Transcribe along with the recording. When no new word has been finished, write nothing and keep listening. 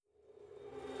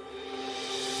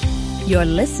You're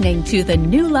listening to the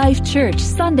New Life Church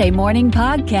Sunday Morning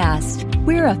Podcast.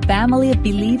 We're a family of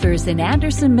believers in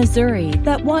Anderson, Missouri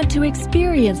that want to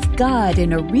experience God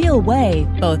in a real way,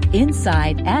 both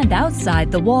inside and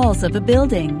outside the walls of a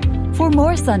building. For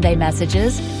more Sunday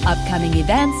messages, upcoming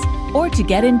events, or to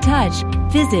get in touch,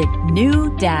 visit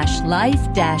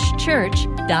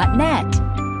new-life-church.net.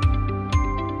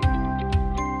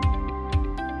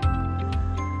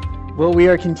 Well, we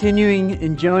are continuing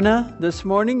in Jonah this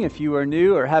morning. If you are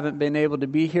new or haven't been able to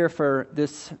be here for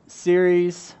this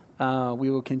series, we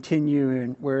will continue,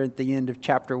 and we're at the end of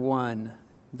chapter 1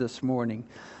 this morning.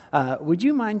 Would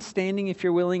you mind standing if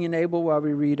you're willing and able while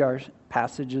we read our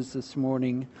passages this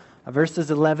morning, verses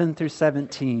 11 through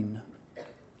 17.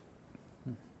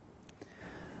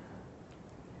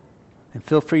 And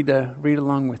feel free to read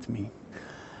along with me.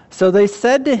 So they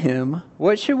said to him,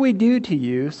 "What should we do to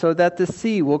you so that the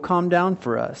sea will calm down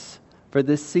for us?" For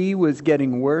the sea was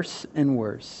getting worse and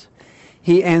worse.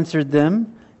 He answered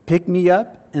them, "Pick me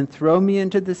up and throw me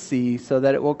into the sea so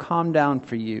that it will calm down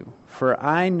for you. For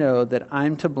I know that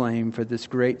I'm to blame for this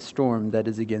great storm that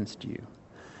is against you."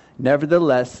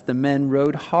 Nevertheless, the men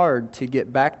rowed hard to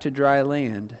get back to dry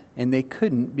land, and they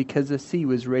couldn't because the sea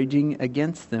was raging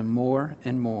against them more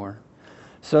and more.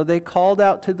 So they called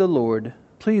out to the Lord,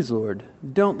 "Please, Lord,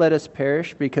 don't let us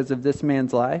perish because of this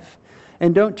man's life,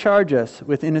 and don't charge us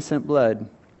with innocent blood.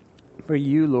 For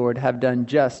you, Lord, have done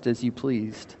just as you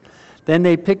pleased." Then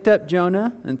they picked up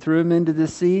Jonah and threw him into the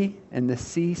sea, and the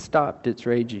sea stopped its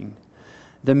raging.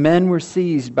 The men were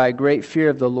seized by great fear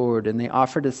of the Lord, and they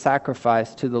offered a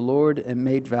sacrifice to the Lord and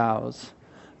made vows.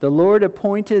 The Lord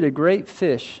appointed a great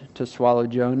fish to swallow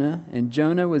Jonah, and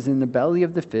Jonah was in the belly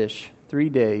of the fish 3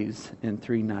 days and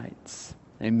 3 nights.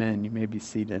 Amen. You may be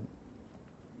seated.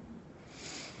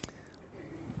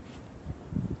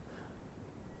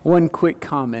 One quick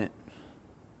comment.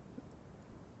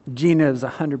 Gina is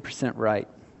 100% right.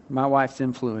 My wife's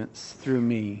influence through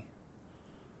me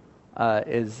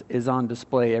is on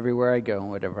display everywhere I go and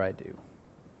whatever I do.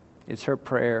 It's her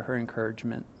prayer, her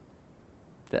encouragement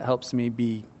that helps me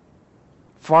be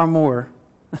far more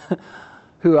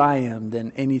who I am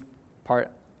than any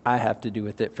part I have to do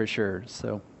with it for sure.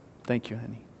 So thank you,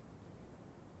 honey.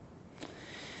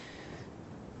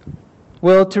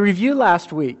 Well, to review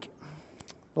last week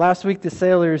the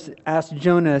sailors asked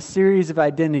Jonah a series of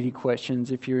identity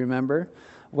questions, if you remember.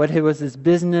 What was his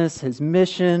business, his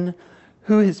mission,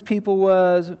 who his people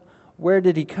was, where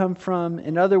did he come from?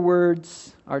 In other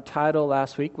words, our title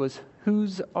last week was,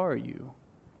 "Whose are you?"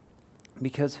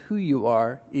 Because who you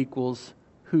are equals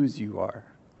whose you are.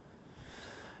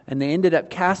 And they ended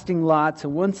up casting lots,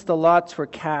 and once the lots were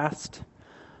cast,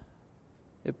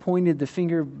 it pointed the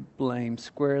finger of blame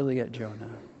squarely at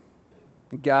Jonah.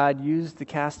 God used the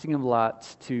casting of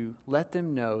lots to let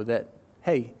them know that,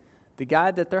 hey, the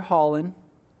guy that they're hauling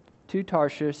to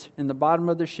Tarshish in the bottom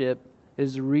of the ship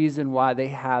is the reason why they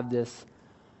have this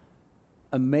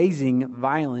amazing,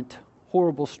 violent,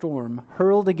 horrible storm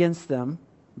hurled against them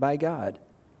by God.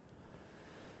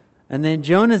 And then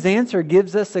Jonah's answer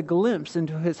gives us a glimpse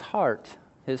into his heart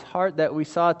that we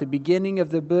saw at the beginning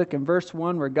of the book in verse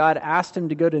 1, where God asked him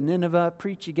to go to Nineveh,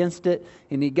 preach against it,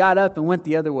 and he got up and went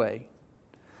the other way.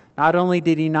 Not only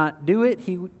did he not do it,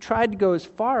 he tried to go as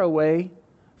far away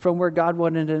from where God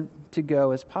wanted him to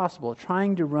go as possible,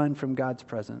 trying to run from God's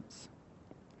presence.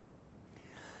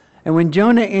 And when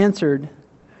Jonah answered,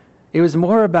 it was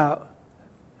more about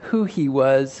who he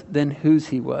was than whose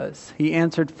he was. He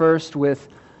answered first with,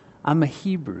 "I'm a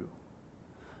Hebrew."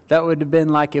 That would have been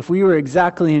like if we were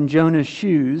exactly in Jonah's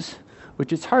shoes,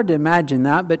 which it's hard to imagine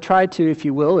that, but try to, if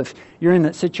you will, if you're in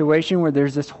that situation where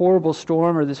there's this horrible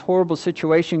storm or this horrible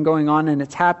situation going on and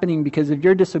it's happening because of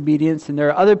your disobedience, and there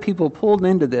are other people pulled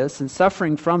into this and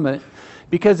suffering from it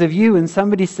because of you, and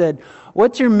somebody said,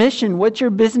 "What's your mission? What's your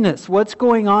business? What's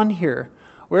going on here?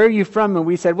 Where are you from?" And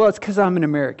we said, "Well, it's because I'm an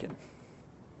American."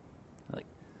 Like,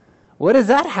 what does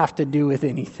that have to do with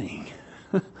anything?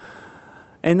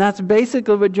 And that's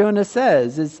basically what Jonah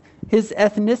says, is his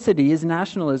ethnicity, his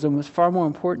nationalism was far more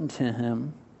important to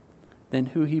him than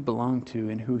who he belonged to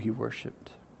and who he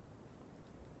worshipped.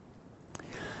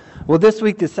 Well, this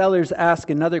week the sailors ask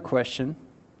another question.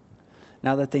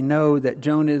 Now that they know that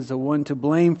Jonah is the one to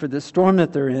blame for the storm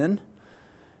that they're in,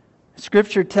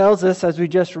 Scripture tells us, as we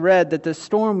just read, that the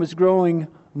storm was growing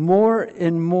more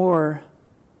and more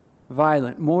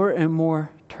violent, more and more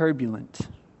turbulent.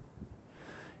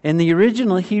 And the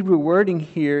original Hebrew wording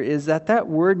here is that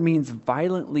word means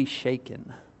violently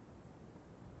shaken.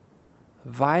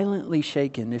 Violently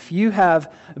shaken. If you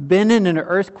have been in an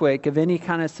earthquake of any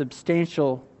kind of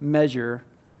substantial measure,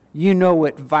 you know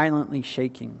what violently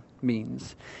shaking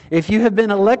means. If you have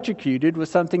been electrocuted with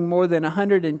something more than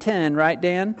 110, right,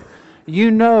 Dan?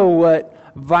 You know what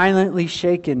violently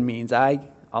shaken means. I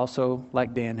also,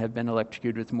 like Dan, have been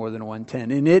electrocuted with more than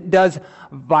 110. And it does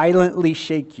violently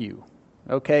shake you.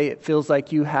 Okay? It feels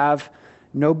like you have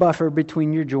no buffer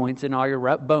between your joints and all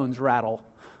your bones rattle,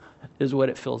 is what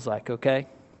it feels like, okay?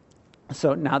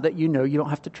 So now that you know, you don't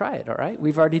have to try it, all right?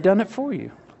 We've already done it for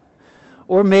you.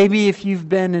 Or maybe if you've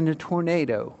been in a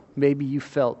tornado, maybe you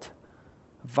felt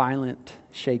violent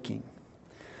shaking.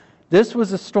 This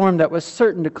was a storm that was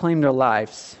certain to claim their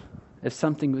lives if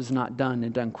something was not done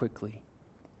and done quickly.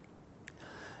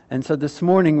 And so this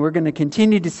morning, we're going to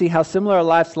continue to see how similar our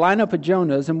lives line up with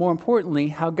Jonah's, and more importantly,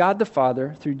 how God the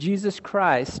Father, through Jesus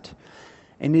Christ,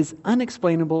 and His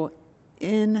unexplainable,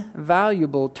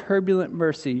 invaluable, turbulent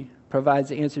mercy, provides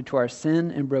the answer to our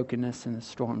sin and brokenness in the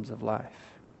storms of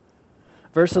life.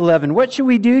 Verse 11, what should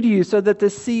we do to you so that the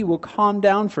sea will calm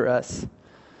down for us?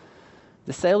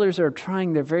 The sailors are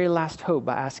trying their very last hope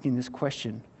by asking this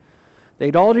question.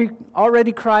 They'd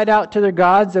already cried out to their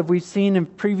gods, as we've seen in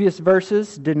previous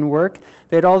verses. Didn't work.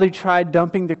 They'd already tried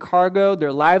dumping the cargo,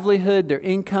 their livelihood, their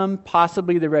income,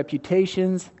 possibly their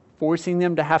reputations, forcing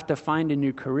them to have to find a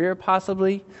new career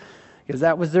possibly, because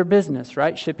that was their business,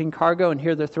 right? Shipping cargo, and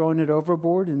here they're throwing it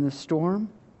overboard in the storm.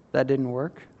 That didn't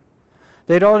work.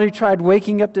 They'd already tried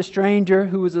waking up the stranger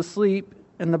who was asleep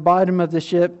in the bottom of the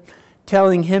ship,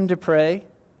 telling him to pray.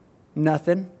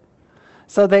 Nothing.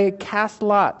 So they cast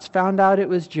lots, found out it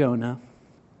was Jonah,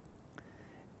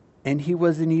 and he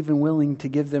wasn't even willing to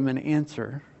give them an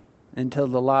answer until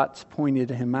the lots pointed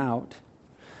him out.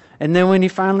 And then when he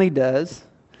finally does,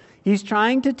 he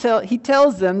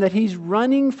tells them that he's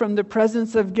running from the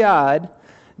presence of God,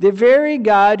 the very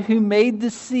God who made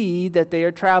the sea that they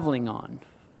are traveling on.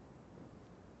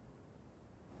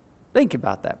 Think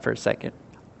about that for a second.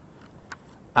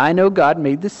 I know God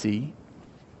made the sea,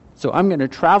 so I'm going to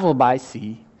travel by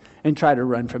sea and try to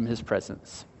run from His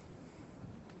presence.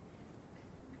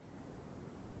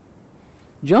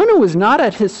 Jonah was not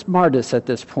at his smartest at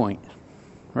this point,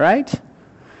 right?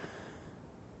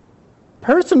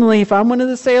 Personally, if I'm one of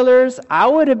the sailors, I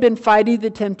would have been fighting the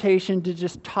temptation to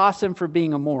just toss him for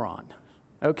being a moron.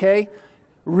 Okay?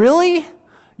 Really?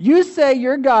 You say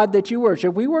your God that you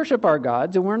worship, we worship our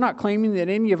gods, and we're not claiming that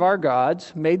any of our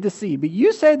gods made the sea, but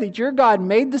you say that your God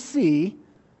made the sea,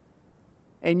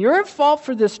 and you're at fault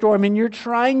for this storm, and you're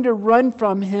trying to run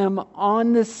from Him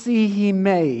on the sea He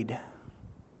made.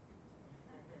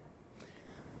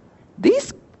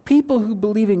 These people who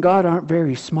believe in God aren't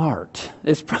very smart.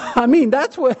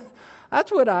 That's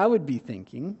what I would be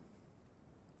thinking.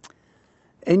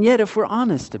 And yet, if we're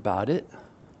honest about it,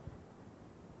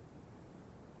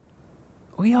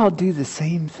 we all do the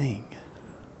same thing.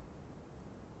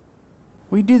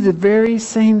 We do the very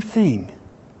same thing.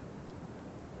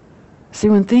 See,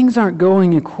 when things aren't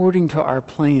going according to our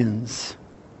plans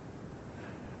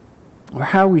or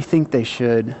how we think they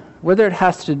should, whether it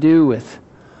has to do with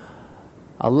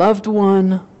a loved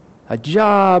one, a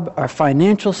job, our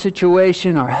financial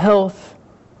situation, our health,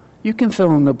 you can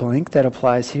fill in the blank that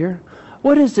applies here.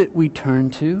 What is it we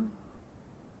turn to?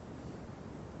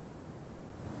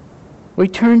 We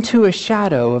turn to a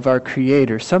shadow of our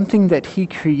Creator, something that He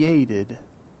created,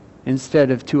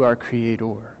 instead of to our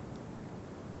Creator.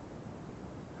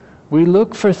 We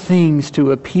look for things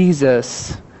to appease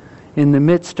us in the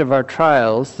midst of our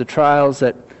trials, the trials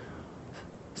that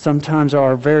sometimes are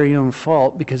our very own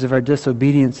fault because of our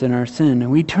disobedience and our sin.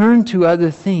 And we turn to other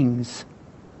things,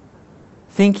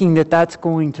 thinking that that's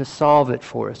going to solve it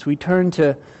for us. We turn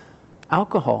to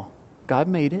alcohol. God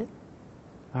made it,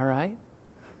 all right?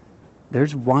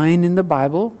 There's wine in the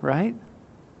Bible, right?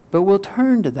 But we'll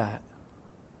turn to that.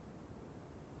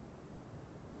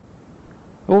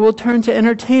 Or we'll turn to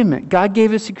entertainment. God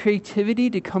gave us the creativity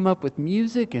to come up with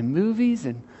music and movies,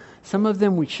 and some of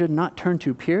them we should not turn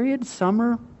to, period. Some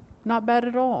are not bad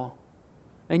at all.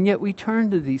 And yet we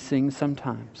turn to these things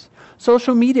sometimes.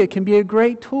 Social media can be a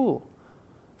great tool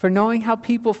for knowing how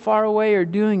people far away are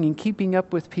doing and keeping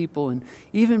up with people and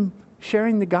even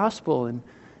sharing the gospel and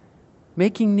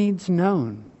making needs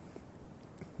known.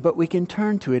 But we can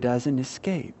turn to it as an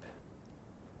escape.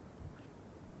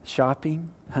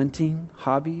 Shopping, hunting,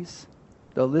 hobbies,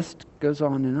 the list goes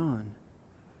on and on.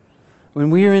 When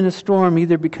we are in a storm,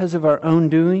 either because of our own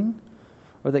doing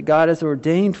or that God has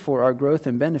ordained for our growth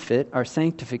and benefit, our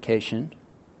sanctification,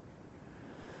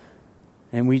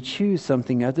 and we choose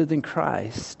something other than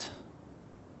Christ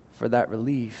for that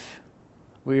relief,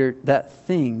 that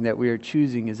thing that we are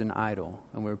choosing is an idol,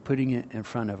 and we're putting it in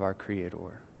front of our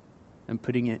Creator and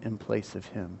putting it in place of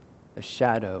Him, a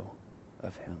shadow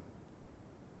of Him.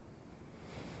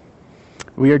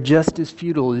 We are just as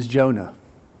futile as Jonah,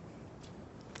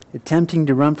 attempting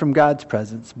to run from God's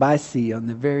presence by sea on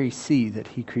the very sea that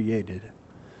He created.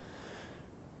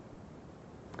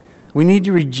 We need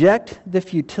to reject the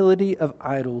futility of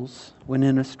idols when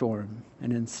in a storm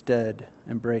and instead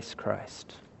embrace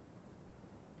Christ.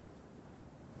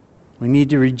 We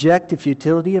need to reject the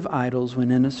futility of idols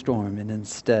when in a storm and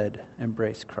instead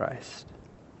embrace Christ.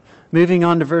 Moving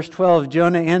on to verse 12,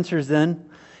 Jonah answers then,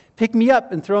 "Pick me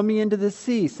up and throw me into the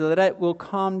sea so that it will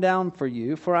calm down for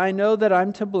you, for I know that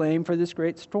I'm to blame for this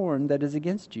great storm that is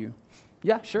against you."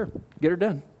 Yeah, sure. Get her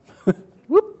done.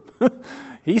 Whoop.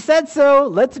 He said so.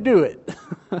 Let's do it.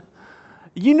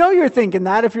 You know you're thinking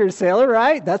that if you're a sailor,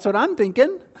 right? That's what I'm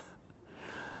thinking.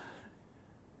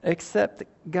 Except that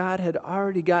God had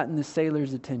already gotten the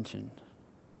sailor's attention.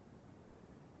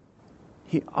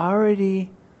 He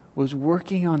already was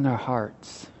working on their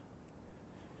hearts.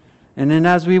 And then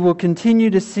as we will continue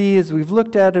to see, as we've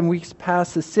looked at in weeks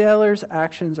past, the sailor's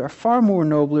actions are far more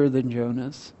nobler than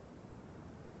Jonah's.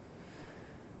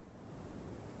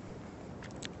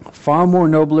 Far more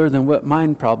nobler than what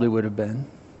mine probably would have been.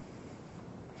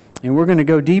 And we're going to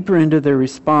go deeper into their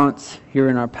response here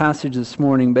in our passage this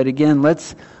morning. But again,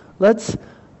 let's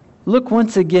look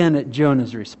once again at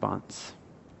Jonah's response.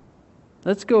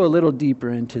 Let's go a little deeper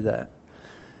into that.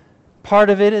 Part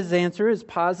of it, his answer is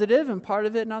positive, and part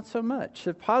of it not so much.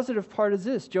 The positive part is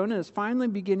this: Jonah is finally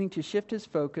beginning to shift his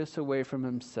focus away from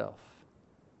himself.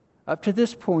 Up to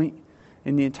this point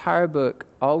in the entire book,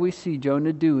 all we see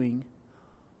Jonah doing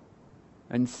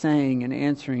and saying and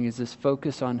answering is this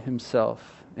focus on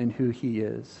himself and who he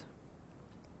is.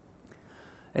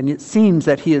 And it seems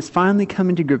that he is finally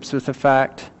coming to grips with the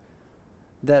fact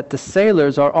that the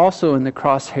sailors are also in the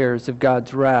crosshairs of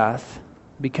God's wrath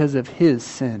because of his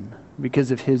sin,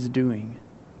 because of his doing.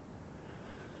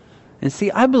 And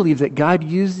see, I believe that God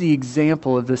used the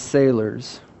example of the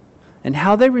sailors and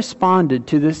how they responded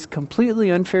to this completely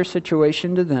unfair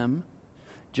situation to them,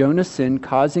 Jonah's sin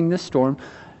causing this storm.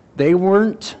 They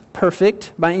weren't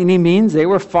perfect by any means. They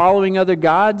were following other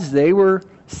gods. They were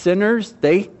sinners.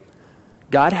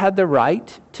 God had the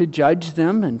right to judge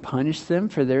them and punish them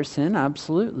for their sin,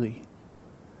 absolutely.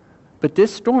 But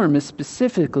this storm is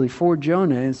specifically for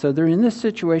Jonah, and so they're in this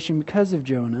situation because of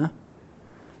Jonah.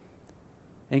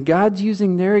 And God's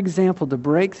using their example to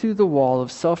break through the wall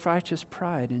of self-righteous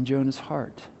pride in Jonah's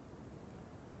heart.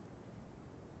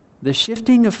 The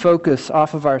shifting of focus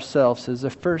off of ourselves is the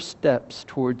first steps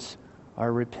towards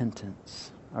our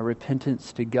repentance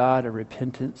to God, a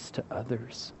repentance to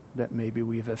others that maybe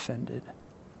we've offended.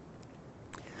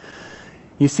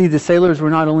 You see, the sailors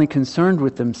were not only concerned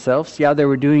with themselves, they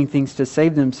were doing things to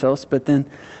save themselves, but then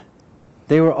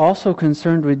they were also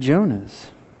concerned with Jonah's.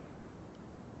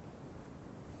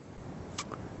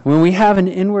 When we have an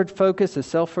inward focus, a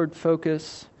selfward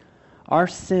focus, our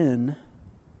sin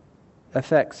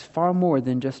affects far more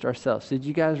than just ourselves. Did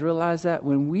you guys realize that?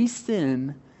 When we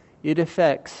sin, it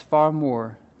affects far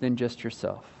more than just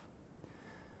yourself.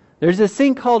 There's this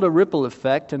thing called a ripple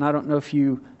effect, and I don't know if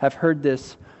you have heard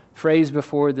this phrase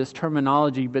before, this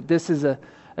terminology, but this is a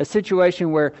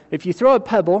situation where if you throw a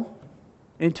pebble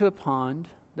into a pond,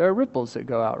 there are ripples that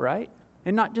go out, right?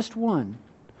 And not just one.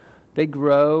 They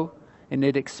grow and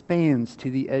it expands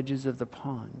to the edges of the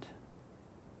pond.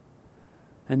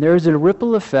 And there is a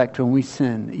ripple effect when we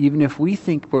sin. Even if we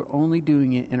think we're only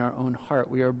doing it in our own heart,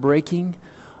 we are breaking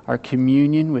our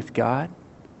communion with God.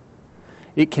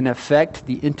 It can affect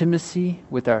the intimacy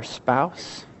with our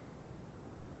spouse,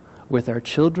 with our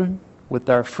children, with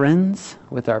our friends,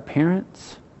 with our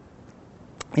parents.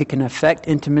 It can affect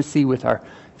intimacy with our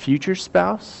future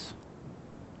spouse,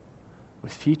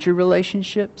 with future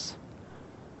relationships.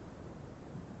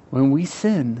 When we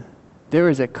sin, there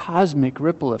is a cosmic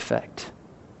ripple effect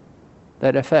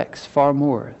that affects far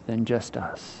more than just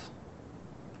us.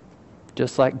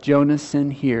 Just like Jonah's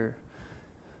sin here.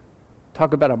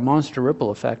 Talk about a monster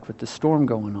ripple effect with the storm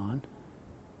going on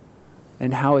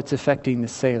and how it's affecting the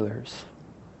sailors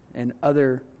and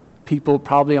other people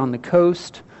probably on the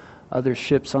coast, other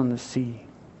ships on the sea.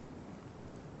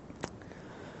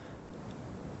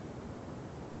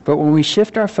 But when we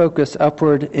shift our focus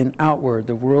upward and outward,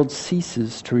 the world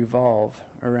ceases to revolve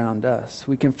around us.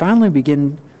 We can finally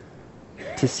begin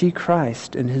to see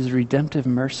Christ and His redemptive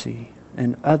mercy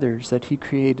and others that He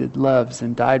created, loves,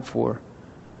 and died for.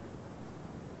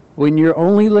 When you're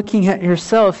only looking at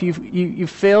yourself, you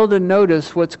fail to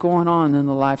notice what's going on in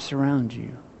the lives around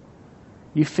you.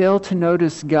 You fail to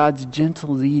notice God's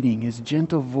gentle leading, His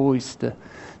gentle voice,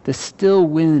 the still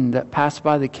wind that passed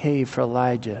by the cave for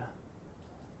Elijah.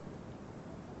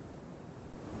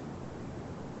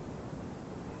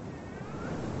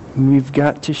 We've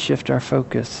got to shift our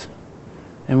focus,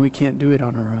 and we can't do it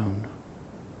on our own.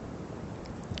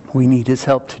 We need His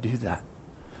help to do that.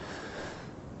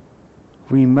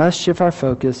 We must shift our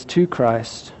focus to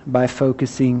Christ by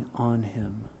focusing on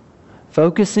Him.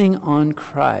 Focusing on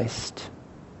Christ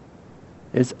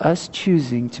is us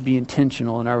choosing to be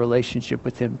intentional in our relationship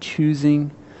with Him,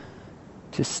 choosing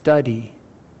to study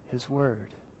His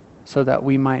Word so that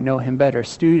we might know Him better,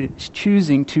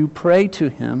 choosing to pray to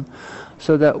Him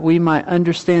so that we might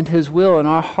understand His will and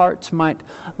our hearts might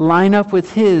line up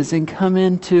with His and come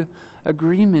into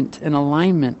agreement and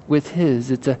alignment with His.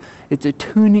 It's a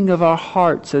tuning of our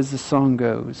hearts, as the song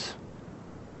goes,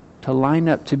 to line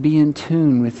up, to be in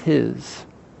tune with His.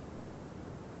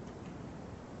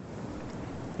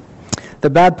 The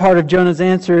bad part of Jonah's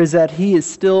answer is that he is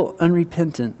still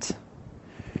unrepentant.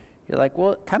 You're like,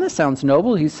 well, it kind of sounds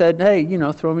noble. He said, hey,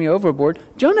 throw me overboard.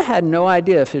 Jonah had no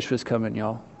idea a fish was coming,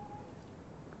 y'all.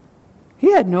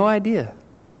 He had no idea.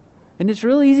 And it's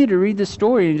really easy to read the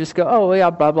story and just go, oh, yeah,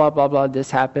 blah, blah, blah, blah,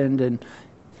 this happened.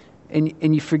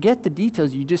 And you forget the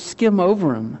details. You just skim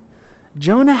over them.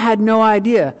 Jonah had no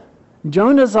idea.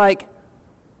 Jonah's like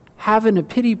having a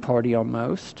pity party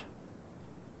almost.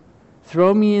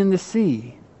 Throw me in the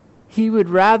sea. He would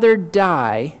rather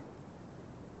die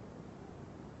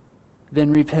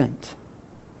than repent.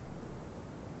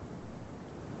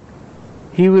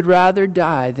 He would rather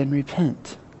die than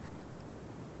repent.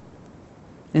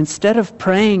 Instead of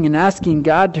praying and asking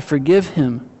God to forgive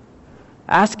him,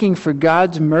 asking for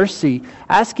God's mercy,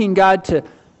 asking God to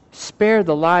spare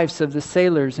the lives of the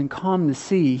sailors and calm the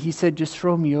sea, he said, just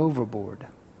throw me overboard.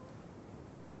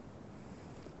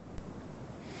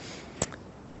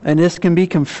 And this can be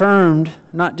confirmed,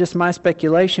 not just my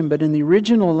speculation, but in the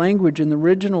original language, in the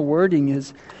original wording,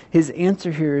 his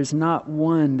answer here is not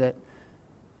one that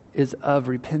is of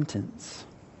repentance.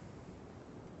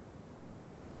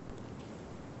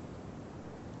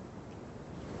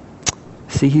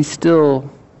 See, he still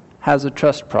has a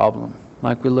trust problem,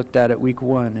 like we looked at week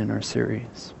 1 in our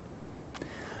series.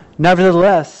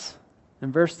 Nevertheless,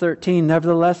 in verse 13,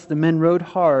 nevertheless, the men rowed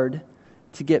hard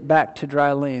to get back to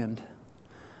dry land.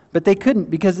 But they couldn't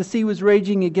because the sea was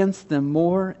raging against them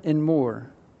more and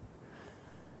more.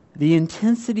 The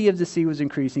intensity of the sea was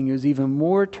increasing. It was even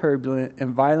more turbulent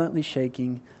and violently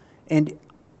shaking, and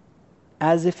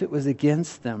as if it was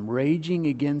against them, raging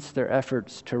against their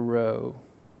efforts to row.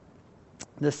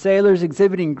 The sailors,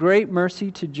 exhibiting great mercy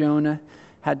to Jonah,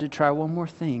 had to try one more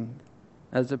thing,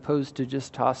 as opposed to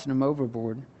just tossing him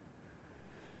overboard.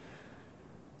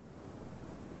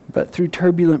 But through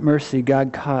turbulent mercy,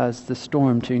 God caused the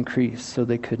storm to increase, so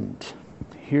they couldn't.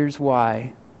 Here's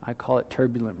why I call it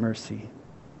turbulent mercy.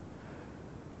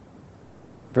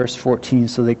 Verse 14,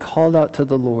 so they called out to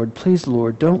the Lord, please,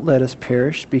 Lord, don't let us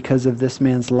perish because of this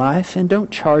man's life, and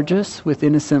don't charge us with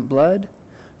innocent blood,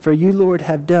 for you, Lord,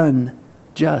 have done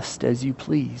just as you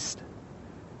pleased.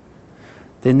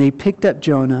 Then they picked up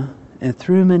Jonah and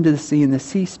threw him into the sea, and the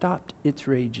sea stopped its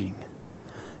raging.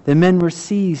 The men were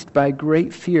seized by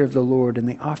great fear of the Lord, and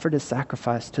they offered a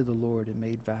sacrifice to the Lord and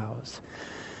made vows.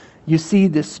 You see,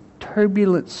 this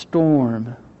turbulent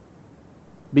storm,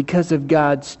 because of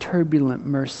God's turbulent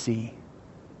mercy,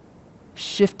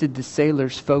 shifted the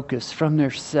sailors' focus from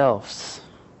themselves.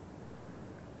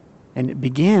 And it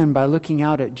began by looking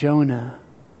out at Jonah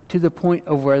to the point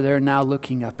of where they're now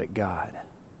looking up at God.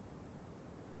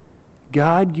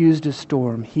 God used a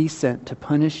storm He sent to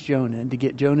punish Jonah and to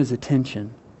get Jonah's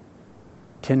attention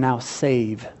to now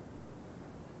save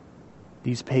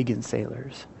these pagan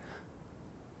sailors.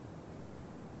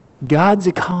 God's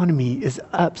economy is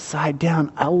upside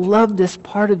down. I love this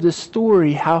part of the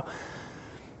story, how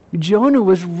Jonah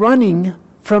was running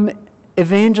from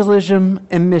evangelism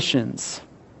and missions.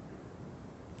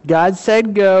 God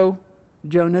said go,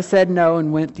 Jonah said no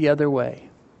and went the other way.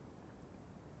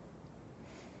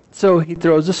 So he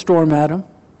throws a storm at him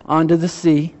onto the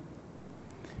sea.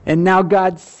 And now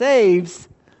God saves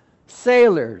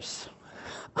sailors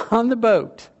on the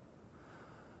boat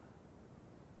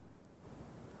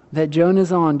that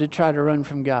Jonah's on to try to run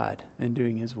from God and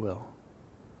doing His will.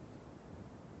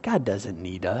 God doesn't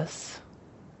need us.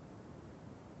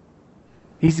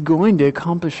 He's going to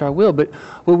accomplish our will. But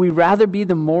would we rather be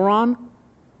the moron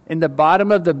in the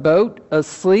bottom of the boat,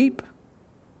 asleep,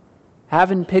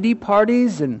 having pity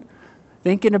parties and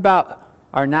thinking about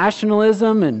our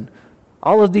nationalism and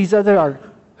all of these other,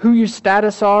 who your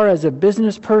status are as a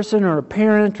business person or a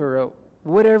parent or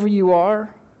whatever you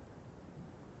are?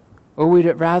 Or would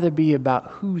it rather be about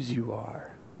whose you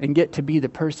are and get to be the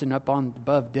person up on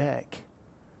above deck,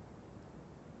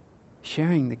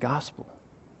 sharing the gospel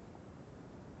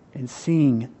and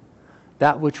seeing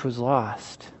that which was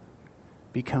lost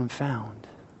become found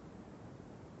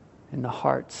in the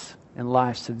hearts and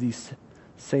lives of these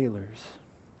sailors.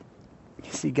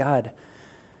 You see, God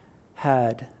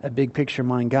had a big picture in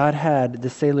mind. God had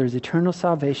the sailors' eternal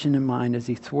salvation in mind as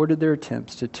he thwarted their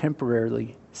attempts to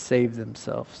temporarily save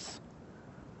themselves.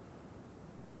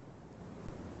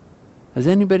 Has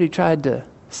anybody tried to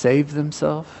save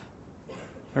themselves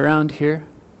around here?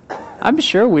 I'm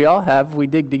sure we all have. We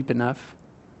dig deep enough,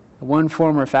 in one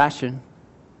form or fashion.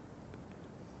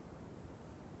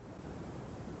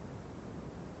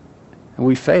 And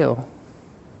we fail.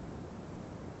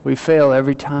 We fail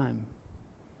every time.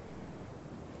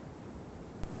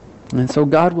 And so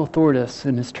God will thwart us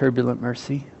in his turbulent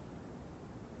mercy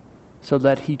so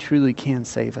that he truly can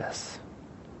save us.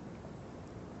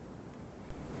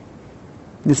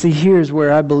 You see, here's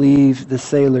where I believe the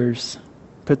sailors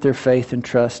put their faith and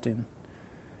trust in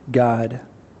God.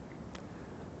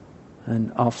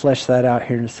 And I'll flesh that out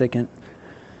here in a second.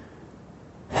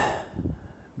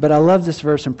 But I love this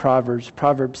verse in Proverbs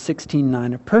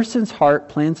 16:9. A person's heart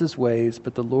plans his ways,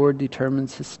 but the Lord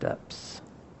determines his steps.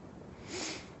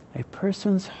 A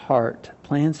person's heart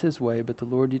plans his way, but the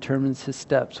Lord determines his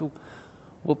steps.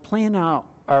 We'll plan out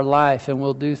our life and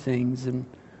we'll do things,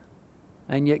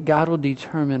 and yet God will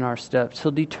determine our steps.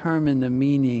 He'll determine the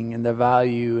meaning and the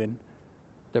value and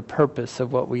the purpose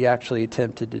of what we actually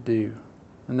attempted to do.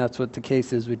 And that's what the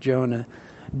case is with Jonah.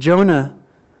 Jonah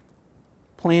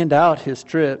planned out his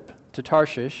trip to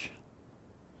Tarshish,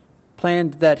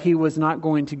 planned that he was not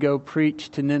going to go preach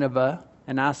to Nineveh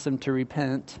and ask them to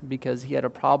repent because he had a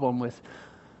problem with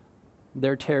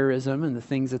their terrorism and the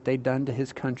things that they'd done to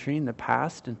his country in the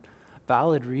past, and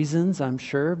valid reasons, I'm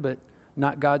sure, but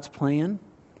not God's plan.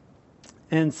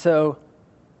 And so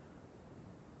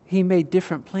he made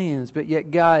different plans, but yet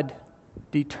God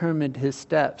determined his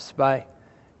steps by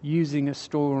using a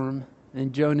storm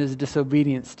and Jonah's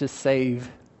disobedience to save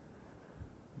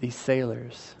these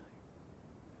sailors.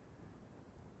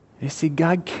 You see,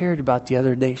 God cared about the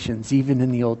other nations, even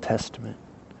in the Old Testament.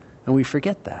 And we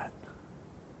forget that.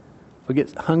 We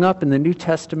get hung up in the New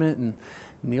Testament and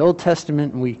in the Old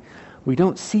Testament, and we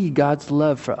don't see God's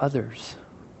love for others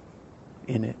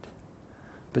in it.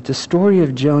 But the story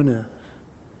of Jonah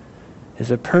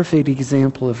is a perfect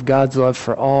example of God's love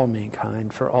for all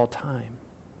mankind, for all time.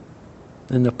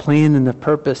 And the plan and the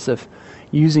purpose of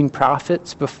using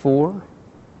prophets before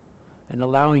and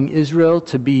allowing Israel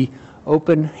to be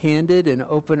open-handed and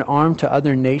open-armed to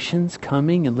other nations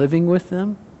coming and living with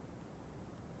them,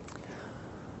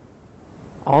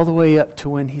 all the way up to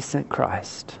when he sent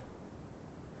Christ,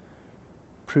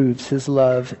 proves his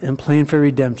love and plan for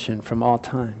redemption from all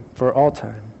time, for all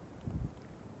time.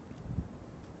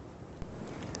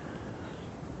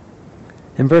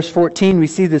 In verse 14, we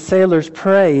see the sailors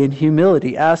pray in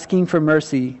humility, asking for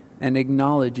mercy and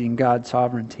acknowledging God's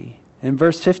sovereignty. In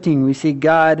verse 15, we see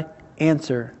God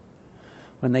answer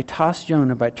when they tossed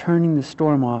Jonah by turning the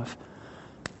storm off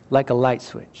like a light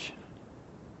switch.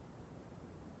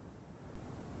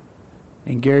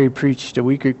 And Gary preached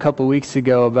a couple weeks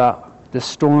ago about the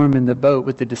storm in the boat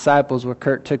with the disciples where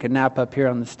Kurt took a nap up here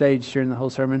on the stage during the whole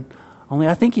sermon. Only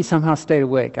I think he somehow stayed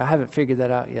awake. I haven't figured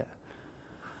that out yet.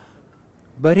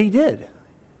 But he did.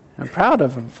 I'm proud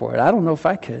of him for it. I don't know if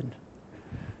I could.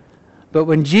 But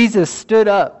when Jesus stood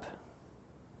up,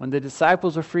 when the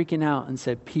disciples were freaking out and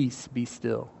said, "Peace, be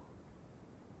still."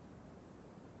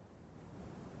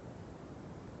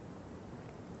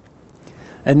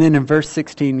 And then in verse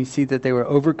 16, we see that they were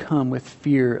overcome with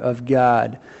fear of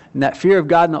God. And that fear of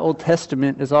God in the Old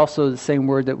Testament is also the same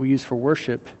word that we use for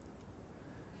worship.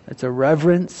 It's a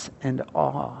reverence and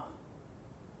awe.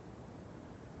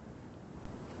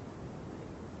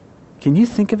 Can you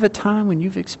think of a time when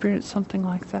you've experienced something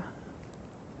like that?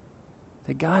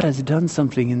 That God has done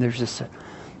something and there's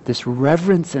this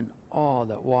reverence and awe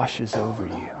that washes over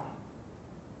you.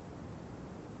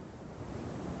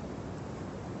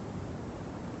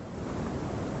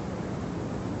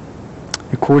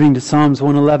 According to Psalms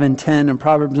 111:10 and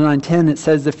Proverbs 9:10, it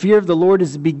says, "The fear of the Lord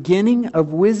is the beginning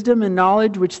of wisdom and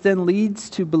knowledge, which then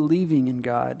leads to believing in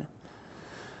God."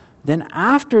 Then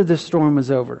after the storm was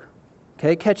over,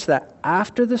 okay, catch that.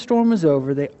 After the storm was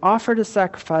over, they offered a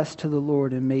sacrifice to the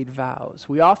Lord and made vows.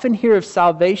 We often hear of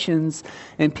salvations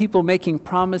and people making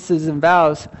promises and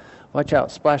vows. Watch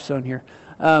out, splash zone here.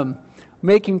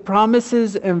 Making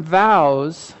promises and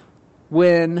vows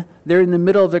when they're in the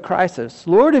middle of the crisis.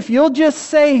 Lord, if you'll just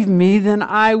save me, then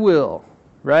I will.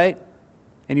 Right?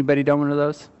 Anybody done one of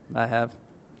those? I have.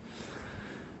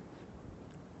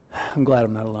 I'm glad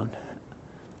I'm not alone.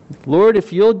 Lord,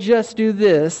 if you'll just do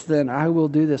this, then I will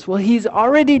do this. Well, he's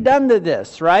already done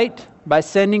this, right? By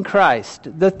sending Christ.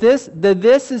 The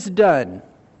this is done.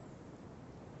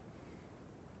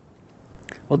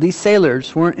 Well, these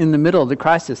sailors weren't in the middle of the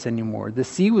crisis anymore. The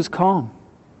sea was calm.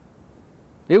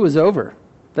 It was over.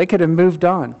 They could have moved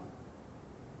on.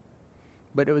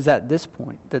 But it was at this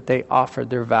point that they offered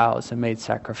their vows and made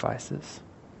sacrifices.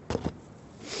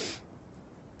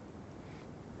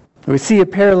 We see a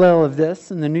parallel of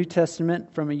this in the New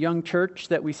Testament from a young church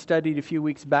that we studied a few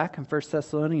weeks back in 1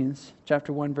 Thessalonians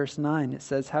chapter 1, verse 9. It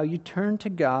says, how you turn to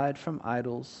God from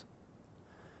idols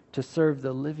to serve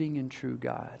the living and true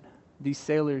God. These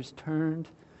sailors turned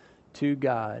to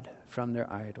God from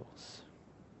their idols.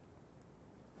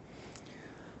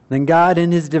 Then God,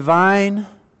 in His divine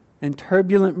and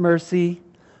turbulent mercy,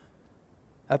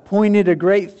 appointed a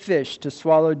great fish to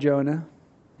swallow Jonah.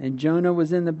 And Jonah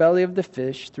was in the belly of the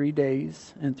fish 3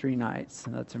 days and 3 nights.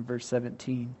 And that's in verse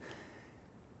 17.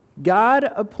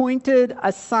 God appointed,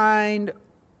 assigned,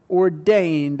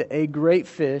 ordained a great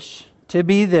fish to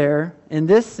be there in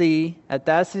this sea at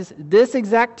this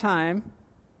exact time,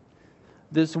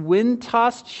 this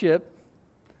wind-tossed ship,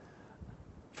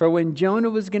 for when Jonah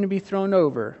was going to be thrown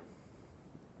over,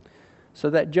 so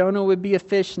that Jonah would be a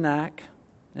fish snack,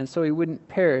 and so he wouldn't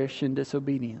perish in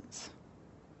disobedience.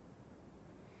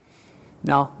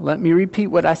 Now, let me repeat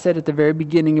what I said at the very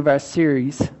beginning of our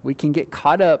series. We can get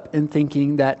caught up in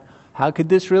thinking that, how could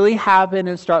this really happen?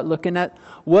 And start looking at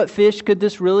what fish could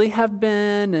this really have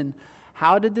been? And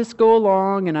how did this go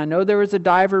along? And I know there was a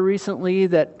diver recently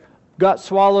that got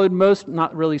swallowed,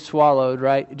 not really swallowed,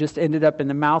 right? It just ended up in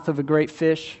the mouth of a great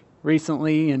fish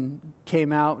recently and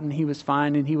came out and he was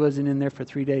fine and he wasn't in there for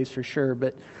 3 days for sure.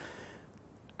 But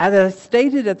as I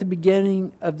stated at the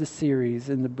beginning of the series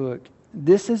in the book,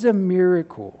 this is a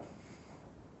miracle.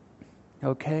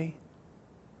 Okay?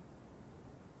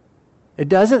 It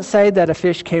doesn't say that a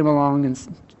fish came along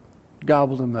and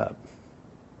gobbled him up.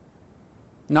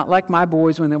 Not like my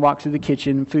boys when they walk through the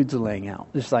kitchen and food's laying out.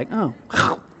 It's like, oh,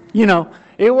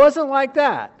 it wasn't like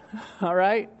that. All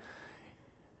right?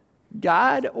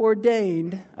 God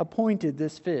appointed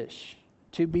this fish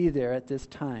to be there at this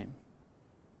time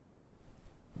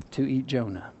to eat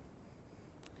Jonah.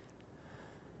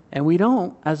 And we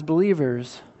don't, as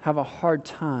believers, have a hard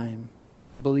time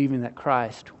believing that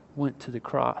Christ went to the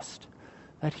cross,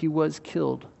 that He was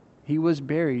killed, He was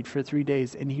buried for 3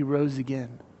 days, and He rose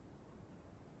again.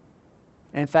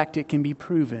 In fact, it can be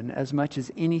proven as much as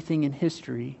anything in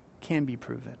history can be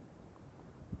proven.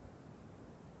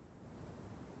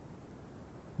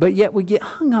 But yet we get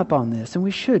hung up on this, and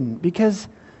we shouldn't, because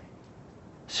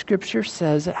Scripture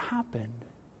says it happened.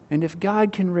 And if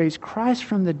God can raise Christ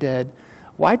from the dead,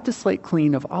 wipe the slate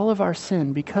clean of all of our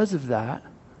sin because of that,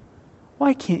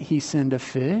 why can't He send a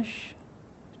fish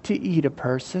to eat a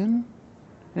person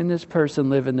and this person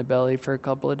live in the belly for a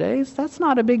couple of days? That's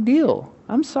not a big deal.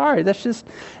 I'm sorry.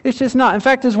 It's just not. In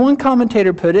fact, as one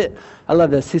commentator put it, I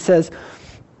love this. He says,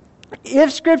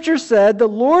 if Scripture said the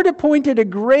Lord appointed a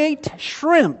great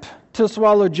shrimp to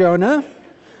swallow Jonah,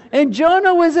 and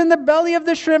Jonah was in the belly of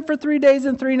the shrimp for 3 days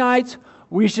and 3 nights,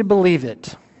 we should believe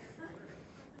it.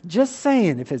 Just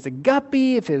saying, if it's a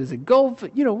guppy, if it was a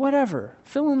goldfish, whatever,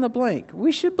 fill in the blank.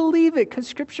 We should believe it because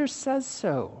Scripture says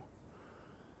so.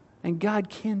 And God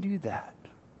can do that.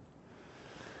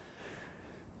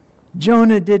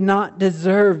 Jonah did not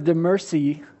deserve the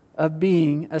mercy of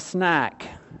being a snack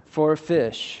for a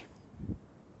fish.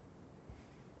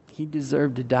 He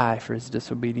deserved to die for his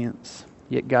disobedience,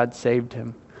 yet God saved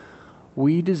him.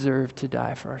 We deserve to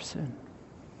die for our sin.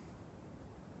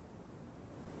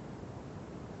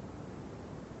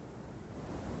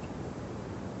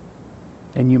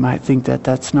 And you might think that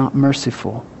that's not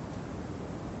merciful.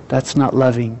 That's not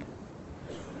loving.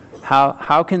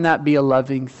 How can that be a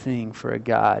loving thing for a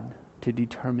God to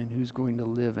determine who's going to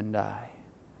live and die?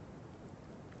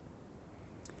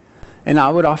 And I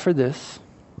would offer this.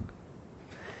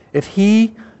 If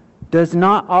He does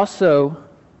not also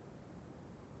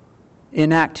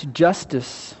enact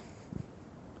justice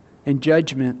and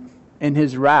judgment and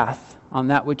His wrath on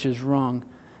that which is wrong,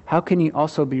 how can He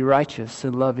also be righteous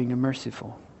and loving and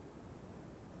merciful?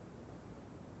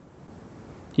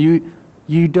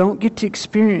 You don't get to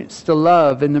experience the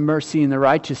love and the mercy and the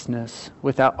righteousness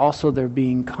without also there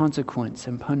being consequence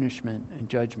and punishment and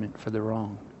judgment for the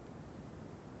wrong.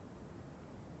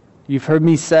 You've heard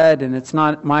me said, and it's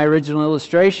not my original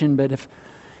illustration, but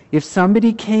if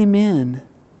somebody came in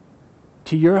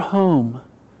to your home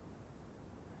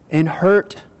and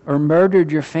hurt or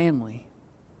murdered your family,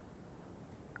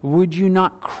 would you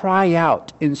not cry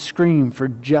out and scream for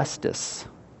justice?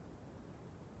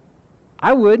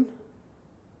 I would.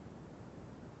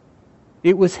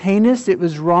 It was heinous, it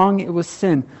was wrong, it was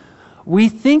sin. We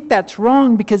think that's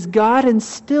wrong because God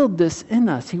instilled this in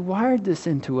us. He wired this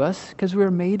into us because we were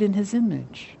made in His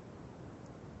image.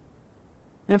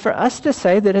 And for us to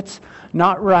say that it's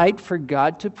not right for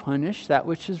God to punish that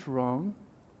which is wrong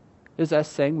is us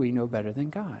saying we know better than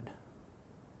God,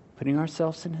 putting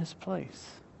ourselves in His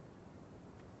place.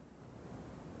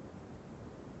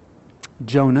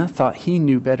 Jonah thought he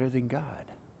knew better than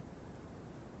God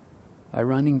by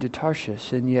running to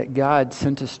Tarshish, and yet God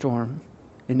sent a storm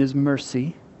in His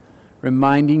mercy,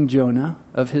 reminding Jonah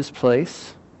of his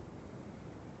place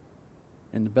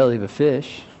in the belly of a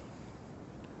fish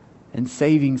and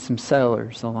saving some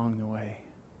sailors along the way.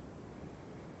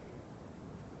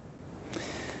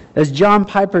 As John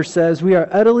Piper says, we are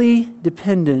utterly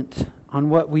dependent on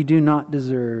what we do not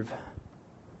deserve.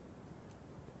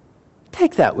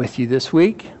 Take that with you this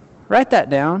week. Write that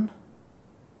down.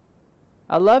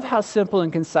 I love how simple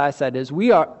and concise that is.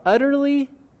 We are utterly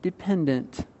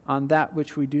dependent on that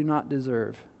which we do not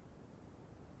deserve.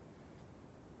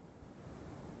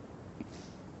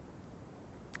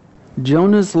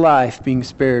 Jonah's life being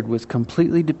spared was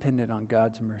completely dependent on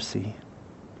God's mercy.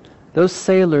 Those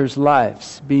sailors'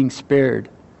 lives being spared,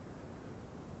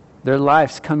 their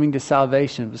lives coming to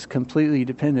salvation was completely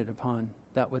dependent upon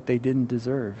that what they didn't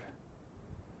deserve.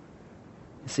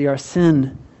 You see, our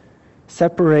sin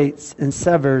separates and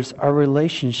severs our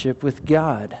relationship with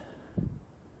God.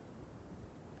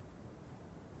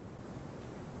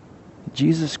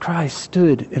 Jesus Christ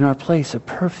stood in our place, a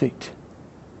perfect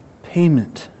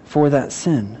payment for that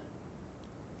sin.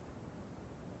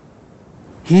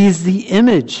 He is the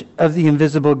image of the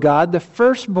invisible God, the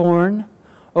firstborn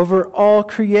over all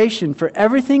creation. For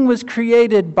everything was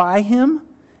created by Him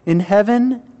in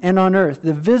heaven and on earth,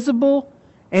 the visible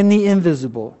and the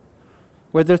invisible.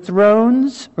 Whether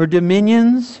thrones or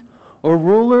dominions or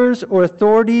rulers or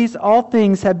authorities, all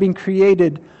things have been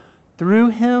created through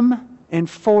Him and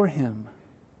for Him.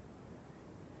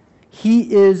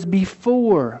 He is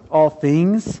before all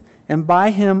things, and by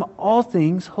Him all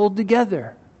things hold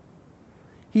together.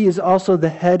 He is also the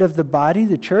head of the body,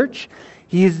 the church.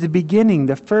 He is the beginning,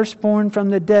 the firstborn from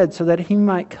the dead, so that He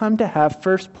might come to have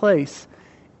first place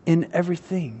in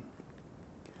everything.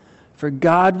 For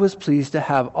God was pleased to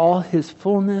have all His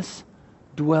fullness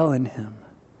dwell in Him,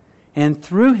 and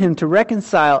through Him to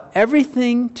reconcile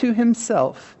everything to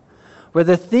Himself,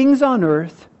 whether things on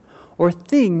earth or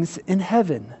things in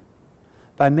heaven,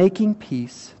 by making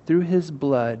peace through His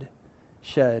blood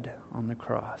shed on the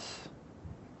cross.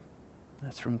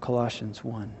 That's from Colossians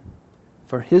 1.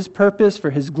 For His purpose,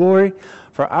 for His glory,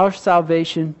 for our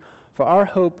salvation, for our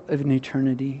hope of an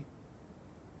eternity,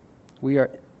 we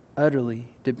are utterly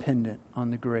dependent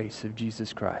on the grace of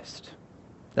Jesus Christ,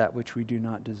 that which we do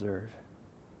not deserve.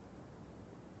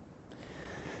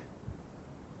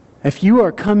 If you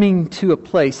are coming to a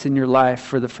place in your life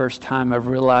for the first time of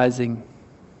realizing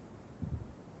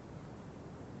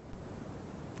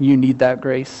you need that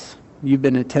grace, you've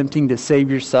been attempting to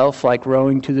save yourself like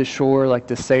rowing to the shore like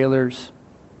the sailors,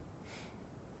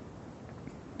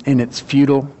 and it's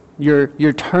futile.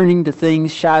 You're turning to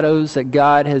things, shadows that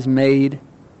God has made,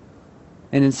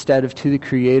 and instead of to the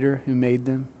Creator who made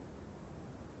them.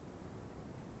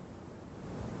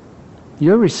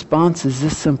 Your response is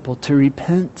this simple: to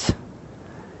repent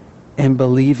and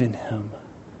believe in Him.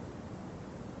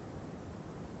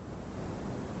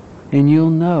 And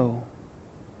you'll know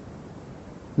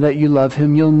that you love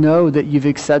Him. You'll know that you've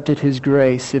accepted His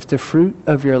grace if the fruit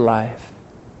of your life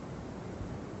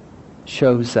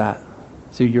shows that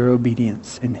through your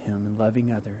obedience in Him and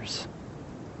loving others.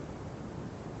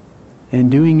 And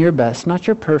doing your best, not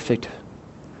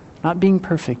being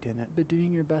perfect in it, but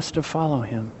doing your best to follow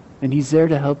Him. And He's there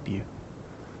to help you.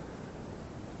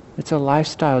 It's a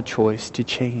lifestyle choice to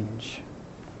change.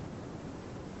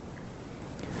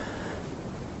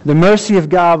 The mercy of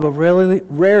God will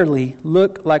rarely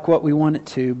look like what we want it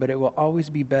to, but it will always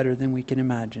be better than we can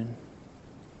imagine.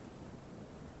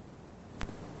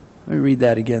 Let me read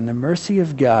that again. The mercy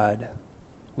of God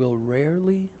will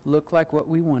rarely look like what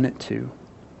we want it to,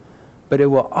 but it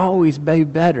will always be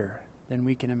better than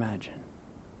we can imagine.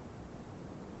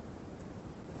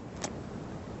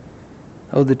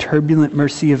 Oh, the turbulent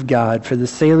mercy of God for the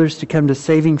sailors to come to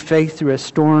saving faith through a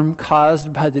storm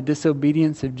caused by the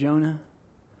disobedience of Jonah.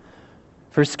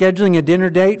 For scheduling a dinner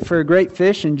date for a great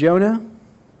fish in Jonah.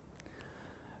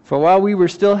 For while we were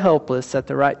still helpless at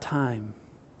the right time,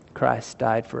 Christ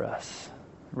died for us.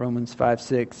 Romans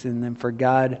 5:6. And then for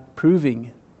God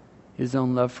proving His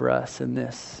own love for us in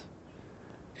this,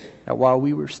 that while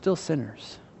we were still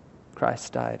sinners,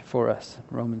 Christ died for us,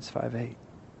 Romans 5:8.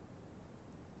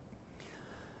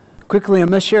 Quickly, I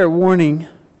must share a warning,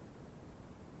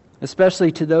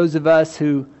 especially to those of us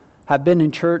who have been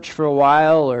in church for a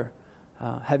while or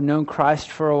have known Christ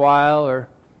for a while, or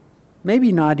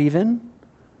maybe not even.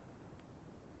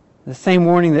 The same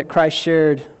warning that Christ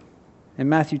shared in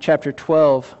Matthew chapter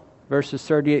 12, verses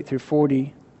 38 through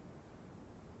 40.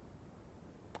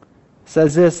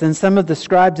 Says this, "And some of the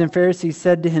scribes and Pharisees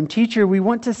said to him, 'Teacher, we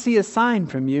want to see a sign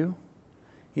from you.'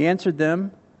 He answered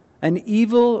them, 'An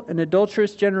evil and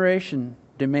adulterous generation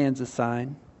demands a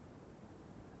sign,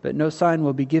 but no sign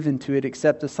will be given to it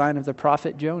except the sign of the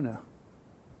prophet Jonah.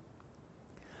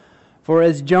 For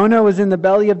as Jonah was in the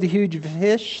belly of the huge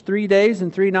fish 3 days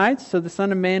and 3 nights, so the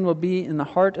Son of Man will be in the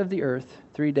heart of the earth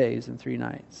 3 days and 3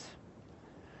 nights.'"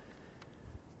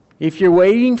 If you're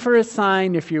waiting for a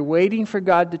sign, if you're waiting for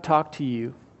God to talk to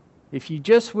you, if you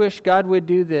just wish God would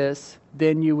do this,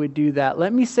 then you would do that.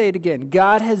 Let me say it again.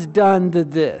 God has done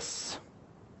this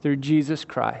through Jesus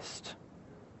Christ.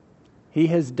 He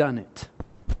has done it.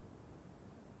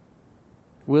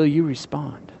 Will you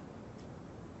respond?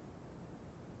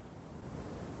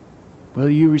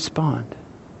 Will you respond?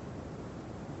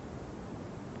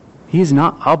 He is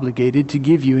not obligated to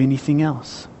give you anything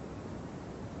else.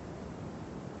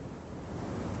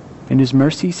 In His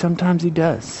mercy, sometimes He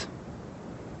does.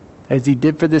 As He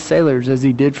did for the sailors, as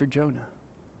He did for Jonah.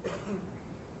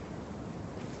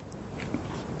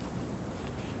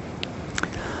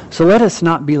 So let us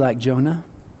not be like Jonah,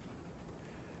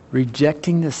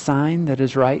 rejecting the sign that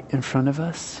is right in front of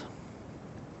us,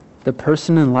 the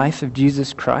person and life of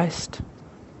Jesus Christ,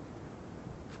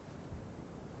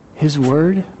 His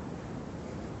Word,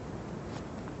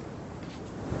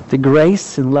 the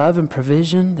grace and love and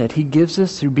provision that He gives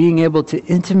us through being able to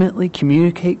intimately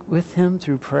communicate with Him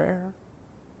through prayer.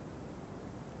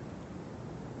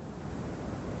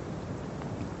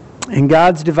 In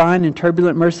God's divine and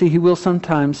turbulent mercy, He will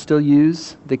sometimes still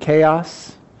use the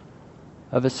chaos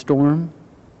of a storm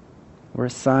or a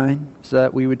sign so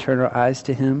that we would turn our eyes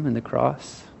to Him and the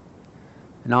cross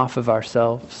and off of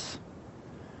ourselves.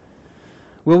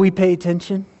 Will we pay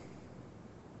attention?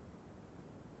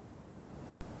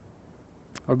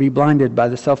 Or be blinded by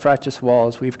the self-righteous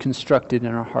walls we've constructed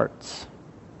in our hearts,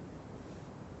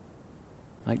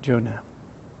 like Jonah?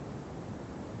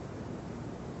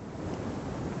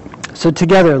 So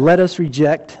together, let us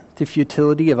reject the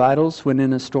futility of idols when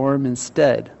in a storm.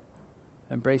 Instead,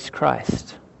 embrace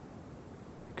Christ,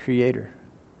 Creator.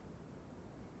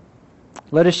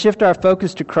 Let us shift our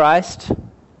focus to Christ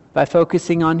by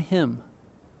focusing on Him.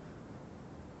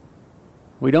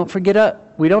 We don't forget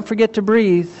to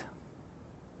breathe.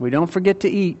 We don't forget to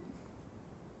eat.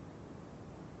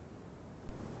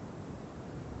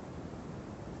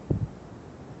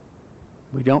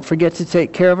 We don't forget to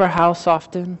take care of our house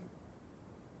often.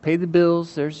 Pay the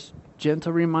bills. There's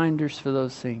gentle reminders for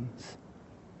those things.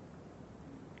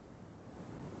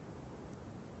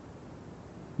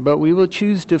 But we will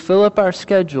choose to fill up our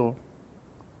schedule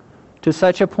to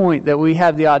such a point that we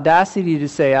have the audacity to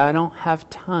say, I don't have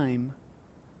time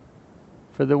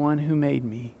for the one who made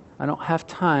me. I don't have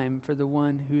time for the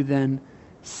one who then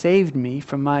saved me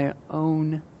from my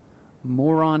own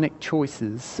moronic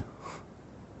choices.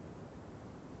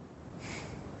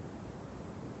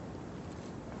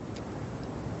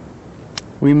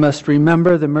 We must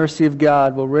remember the mercy of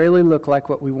God will rarely look like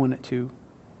what we want it to.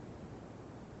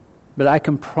 But I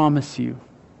can promise you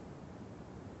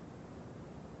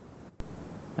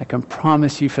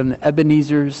from the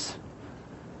Ebenezer's,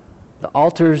 the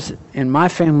altars in my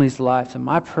family's life and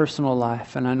my personal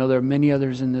life, and I know there are many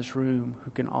others in this room who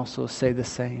can also say the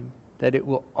same, that it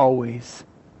will always,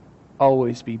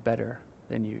 always be better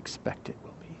than you expect it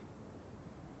will be.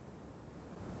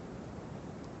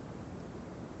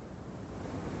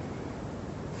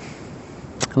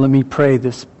 Let me pray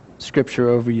this scripture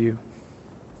over you.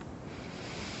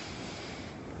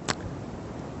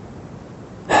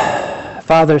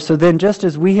 Father, so then just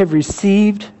as we have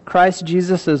received Christ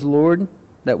Jesus as Lord,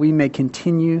 that we may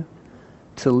continue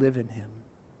to live in Him,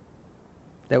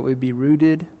 that we be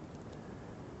rooted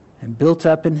and built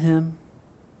up in Him,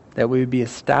 that we would be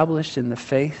established in the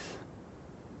faith,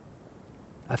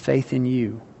 a faith in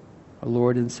You, our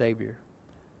Lord and Savior.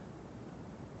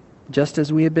 Just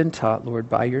as we have been taught, Lord,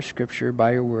 by Your Scripture,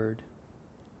 by Your Word,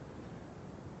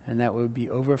 and that we would be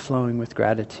overflowing with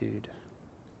gratitude.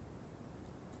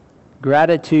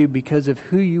 Gratitude because of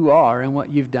who You are and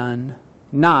what You've done,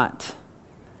 not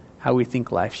how we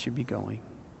think life should be going.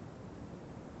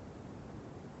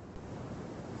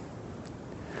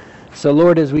 So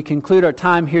Lord, as we conclude our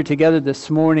time here together this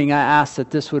morning, I ask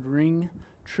that this would ring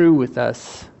true with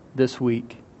us this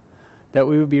week, that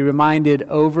we would be reminded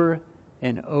over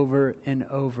and over and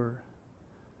over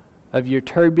of your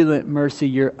turbulent mercy,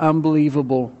 your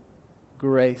unbelievable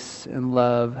grace and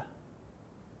love,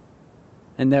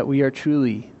 and that we are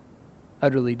truly,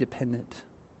 utterly dependent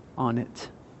on it.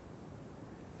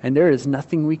 And there is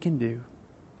nothing we can do.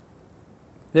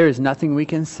 There is nothing we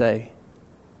can say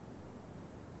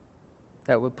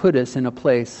that would put us in a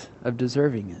place of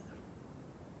deserving it.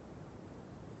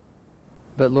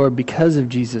 But Lord, because of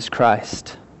Jesus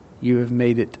Christ, you have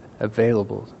made it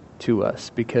available to us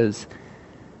because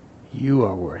you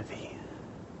are worthy.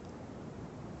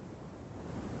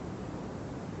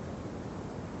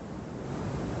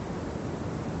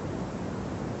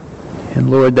 And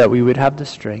Lord, that we would have the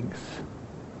strength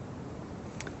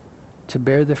to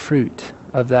bear the fruit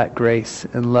of that grace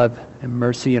and love and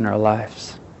mercy in our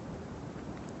lives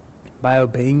by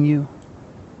obeying you,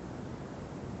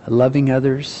 loving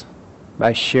others,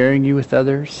 by sharing you with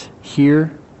others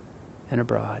here and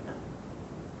abroad.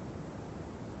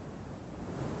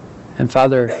 And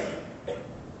Father,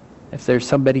 if there's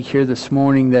somebody here this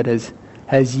morning that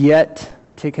has yet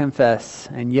to confess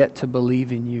and yet to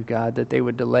believe in you, God, that they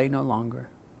would delay no longer.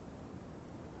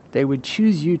 They would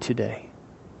choose you today.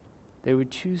 They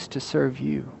would choose to serve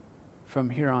you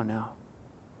from here on out.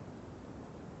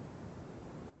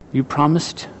 You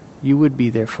promised you would be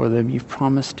there for them. You've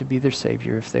promised to be their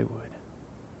Savior if they would.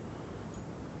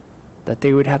 That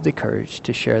they would have the courage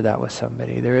to share that with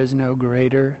somebody. There is no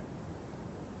greater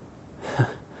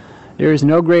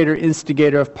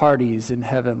instigator of parties in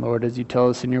heaven, Lord, as you tell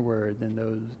us in your word,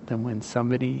 than when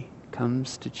somebody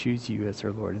comes to choose you as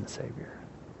their Lord and Savior.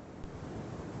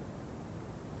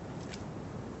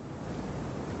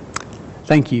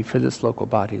 Thank you for this local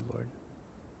body, Lord.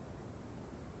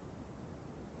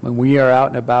 When we are out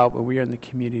and about, when we are in the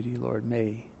community, Lord,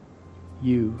 may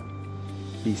you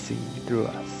be seen through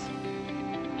us.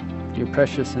 Your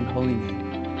precious and holy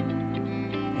name.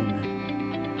 Amen.